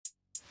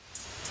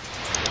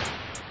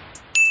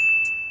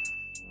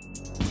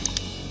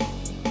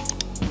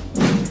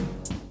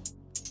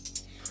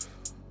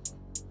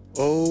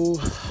Oh,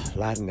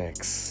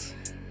 Latinx.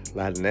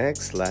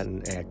 Latinx,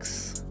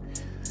 Latinx.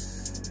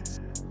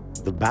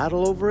 The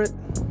battle over it,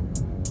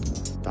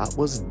 that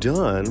was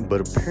done,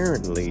 but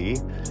apparently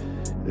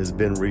it has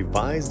been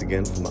revised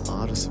again from the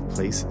oddest of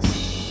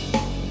places.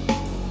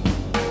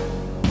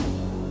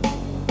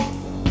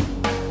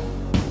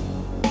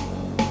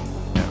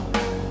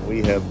 Now,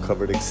 we have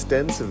covered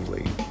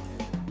extensively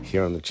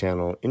here on the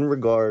channel in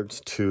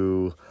regards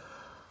to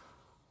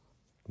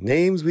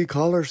names we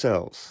call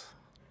ourselves.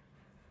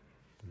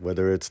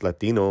 Whether it's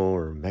Latino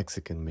or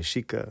Mexican,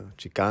 Mexica,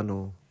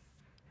 Chicano,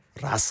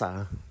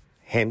 Raza,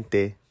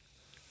 Gente,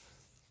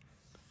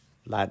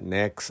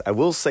 Latinx. I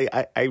will say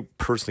I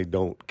personally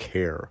don't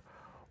care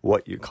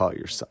what you call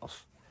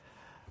yourself.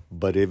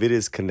 But if it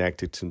is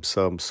connected to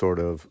some sort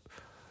of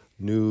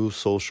new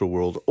social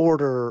world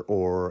order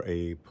or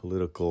a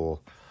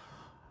political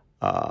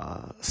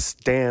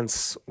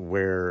stance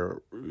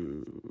where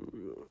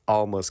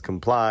all must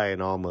comply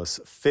and all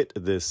must fit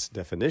this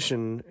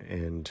definition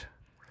and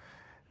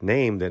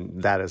name, then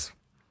that is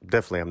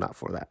definitely, I'm not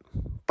for that.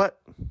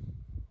 But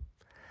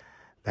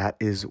that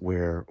is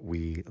where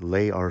we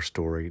lay our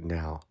story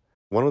now.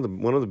 One of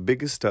the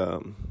biggest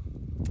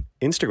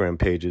Instagram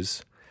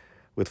pages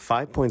with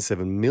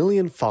 5.7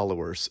 million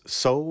followers,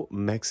 So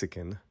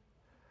Mexican,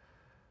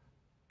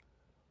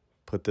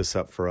 put this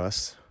up for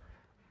us.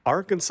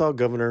 Arkansas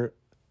Governor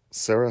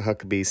Sarah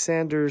Huckabee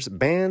Sanders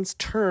bans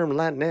term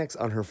Latinx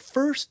on her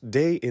first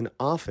day in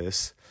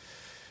office.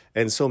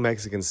 And So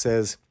Mexican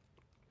says,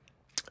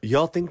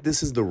 y'all think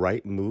this is the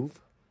right move?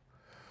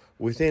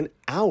 Within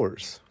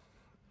hours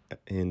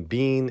in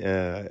being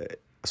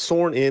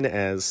sworn in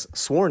as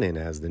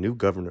the new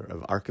governor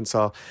of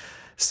Arkansas,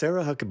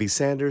 Sarah Huckabee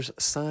Sanders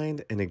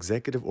signed an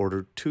executive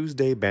order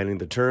Tuesday banning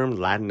the term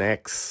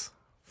Latinx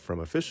from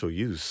official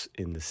use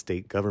in the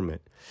state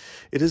government.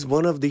 It is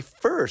one of the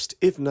first,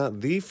 if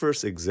not the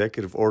first,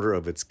 executive order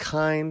of its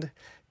kind.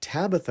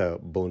 Tabitha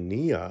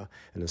Bonilla,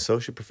 an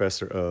associate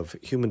professor of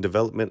human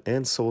development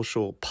and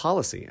social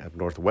policy at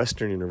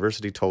Northwestern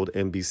University, told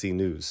NBC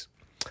News.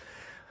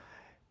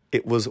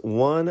 It was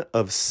one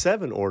of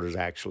 7 orders,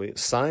 actually,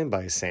 signed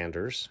by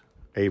Sanders,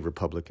 a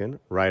Republican,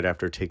 right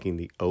after taking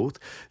the oath.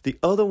 The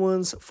other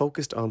ones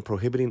focused on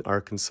prohibiting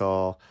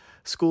Arkansas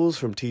schools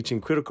from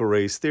teaching critical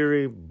race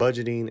theory,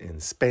 budgeting,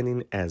 and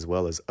spending, as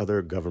well as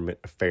other government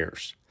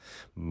affairs.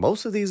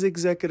 Most of these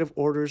executive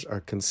orders are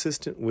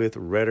consistent with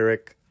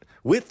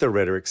the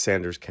rhetoric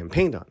Sanders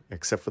campaigned on,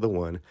 except for the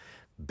one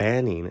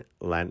banning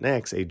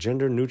Latinx, a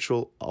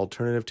gender-neutral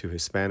alternative to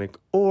Hispanic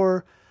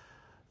or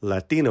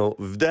Latino.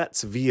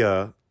 That's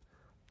via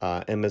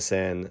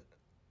MSN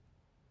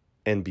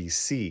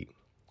NBC.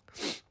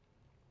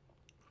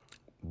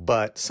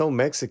 But So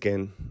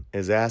Mexican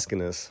is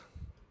asking us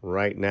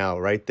right now,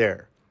 right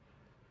there,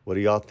 what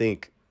do y'all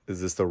think?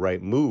 Is this the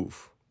right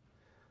move?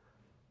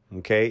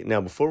 Okay,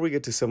 now before we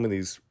get to some of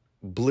these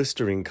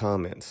blistering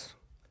comments,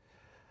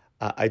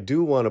 I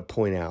do want to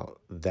point out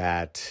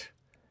that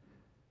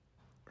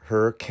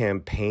her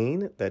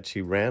campaign that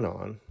she ran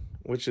on,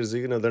 which is,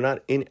 they're not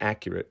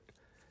inaccurate.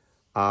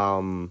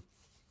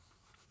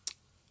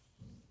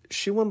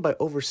 She won by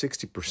over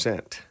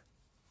 60%.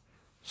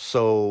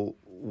 So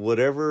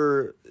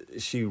whatever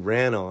she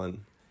ran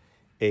on,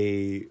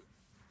 a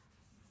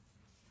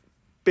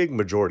big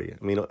majority,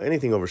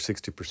 anything over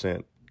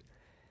 60%,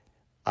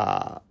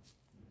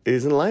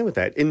 is in line with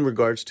that in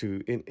regards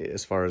to,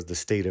 as far as the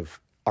state of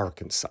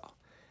Arkansas.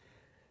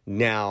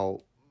 Now,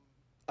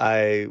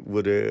 I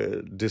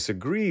would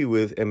disagree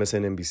with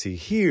MSNBC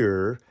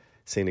here,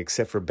 saying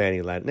except for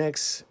banning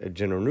Latinx,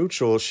 gender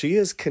neutral, she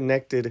is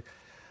connected,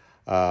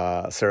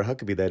 Sarah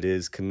Huckabee, that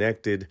is,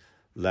 connected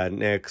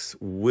Latinx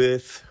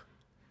with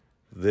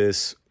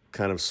this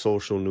kind of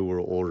social new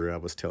world order I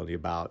was telling you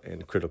about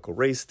and critical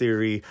race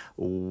theory.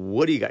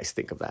 What do you guys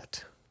think of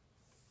that?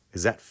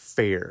 Is that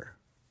fair?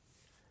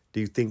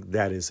 Do you think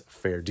that is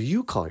fair? Do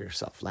you call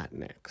yourself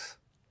Latinx?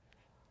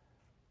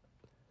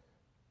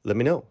 Let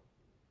me know.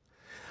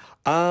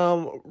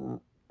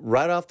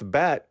 Right off the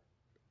bat,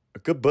 a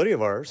good buddy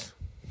of ours,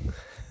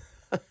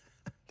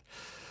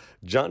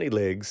 Johnny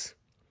Legs,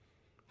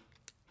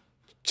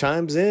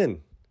 chimes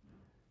in.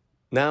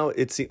 Now,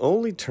 it's the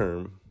only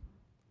term,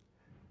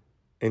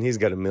 and he's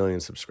got 1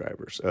 million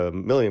subscribers,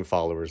 1 million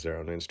followers there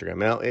on Instagram.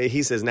 Now,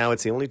 he says, now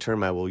it's the only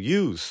term I will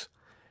use.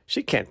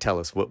 She can't tell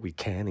us what we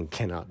can and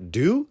cannot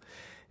do.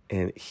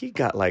 And he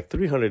got like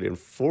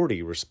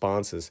 340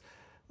 responses.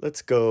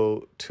 Let's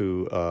go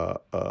to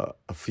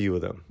a few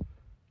of them.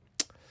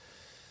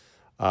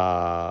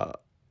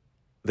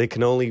 They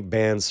can only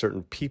ban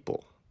certain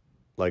people,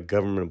 like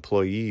government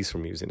employees,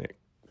 from using it.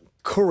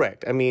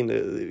 Correct.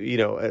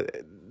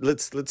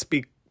 Let's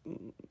be.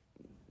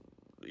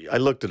 I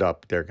looked it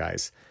up there,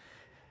 guys.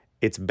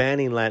 It's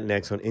banning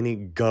Latinx on any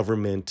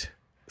government,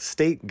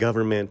 state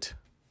government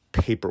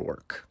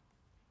paperwork.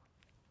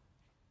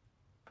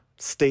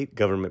 State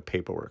government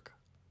paperwork.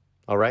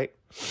 All right.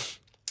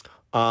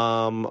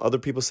 Other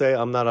people say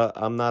I'm not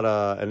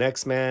an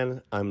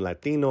X-man. I'm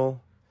Latino.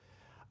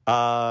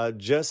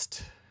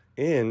 Just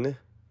in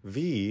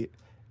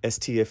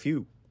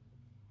STFU.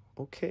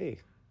 Okay.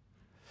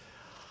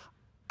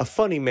 A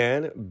funny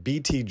man,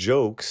 BT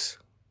Jokes,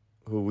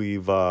 who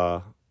we've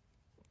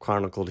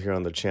chronicled here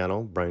on the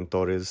channel, Brian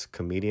Torres,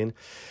 comedian,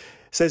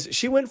 says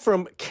she went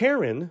from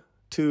Karen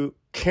to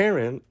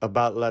Karen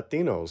about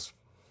Latinos.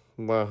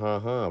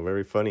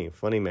 Very funny.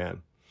 Funny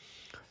man.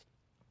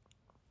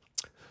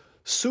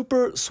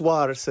 Super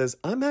Suar says,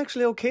 I'm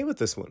actually okay with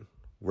this one.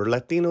 We're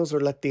Latinos or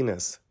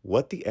Latinas.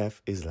 What the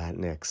F is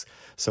Latinx?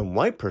 Some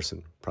white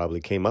person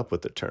probably came up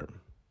with the term.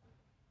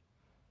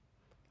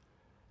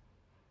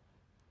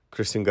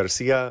 Christian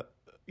Garcia,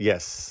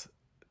 yes.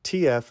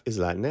 TF is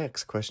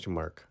Latinx, question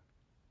mark.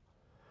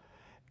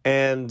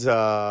 And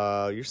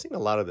you're seeing a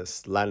lot of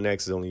this.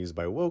 Latinx is only used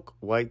by woke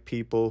white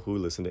people who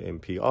listen to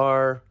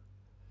NPR.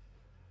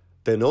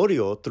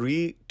 Tenorio,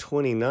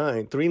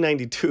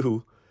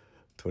 392,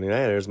 29,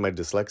 there's my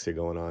dyslexia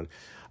going on.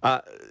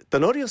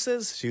 Tenorio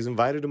says she's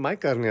invited to my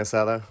carne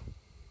asada.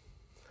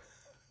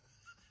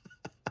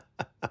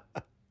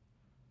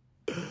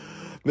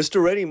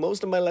 Mr. Reddy,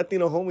 most of my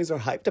Latino homies are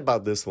hyped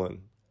about this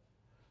one.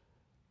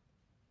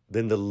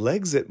 Then the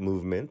Lexit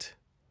movement,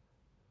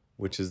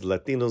 which is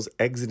Latinos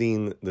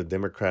exiting the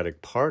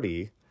Democratic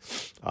Party.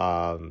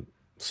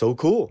 So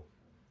cool.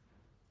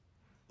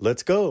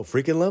 Let's go.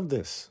 Freaking love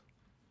this.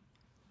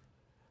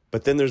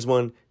 But then there's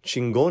one,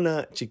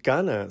 Chingona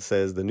Chicana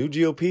says, the new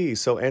GOP,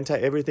 so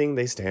anti-everything,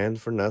 they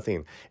stand for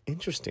nothing.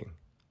 Interesting.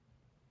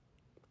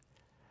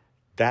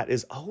 That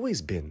has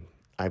always been,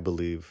 I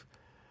believe,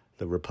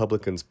 the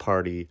Republicans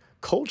Party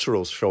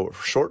cultural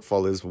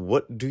shortfall is,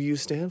 what do you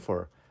stand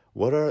for?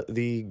 What are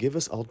give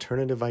us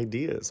alternative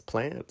ideas,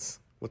 plans?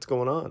 What's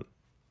going on?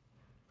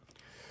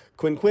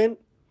 Quinn,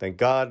 thank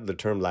God the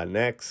term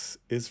Latinx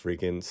is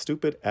freaking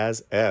stupid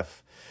as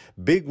F.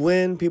 Big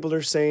win, people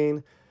are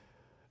saying.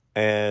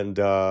 And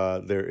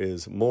there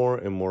is more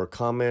and more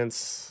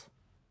comments.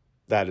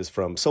 That is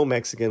from So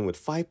Mexican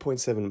with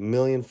 5.7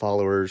 million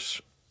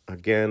followers.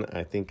 Again,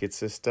 I think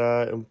it's just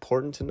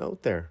important to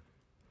note there.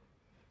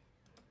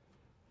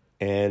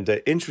 And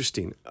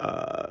interesting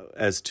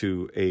as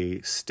to a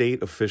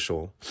state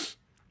official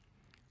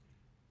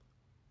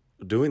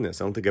doing this.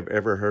 I don't think I've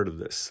ever heard of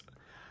this.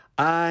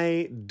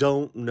 I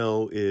don't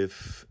know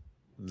if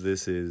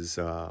this is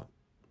the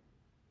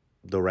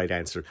right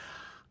answer.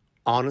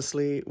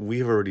 Honestly,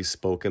 we've already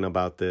spoken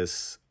about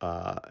this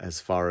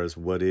as far as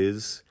what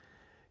is,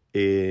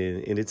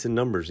 and it's in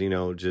numbers,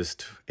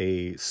 just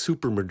a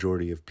super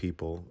majority of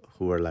people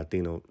who are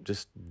Latino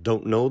just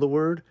don't know the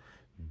word,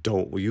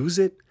 don't use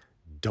it,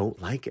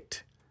 don't like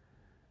it.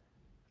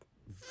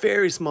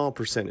 Very small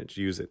percentage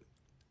use it.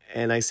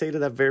 And I say to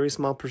that very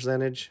small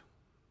percentage,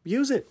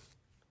 use it.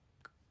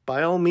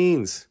 By all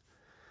means.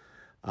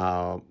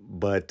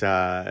 But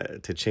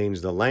to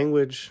change the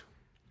language,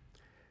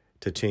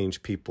 to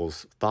change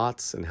people's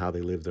thoughts and how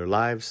they live their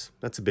lives,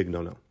 that's a big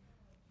no-no.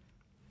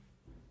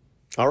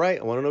 All right,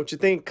 I want to know what you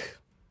think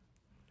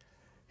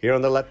here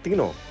on the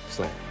Latino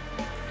Slant.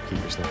 Keep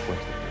your slant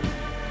posted.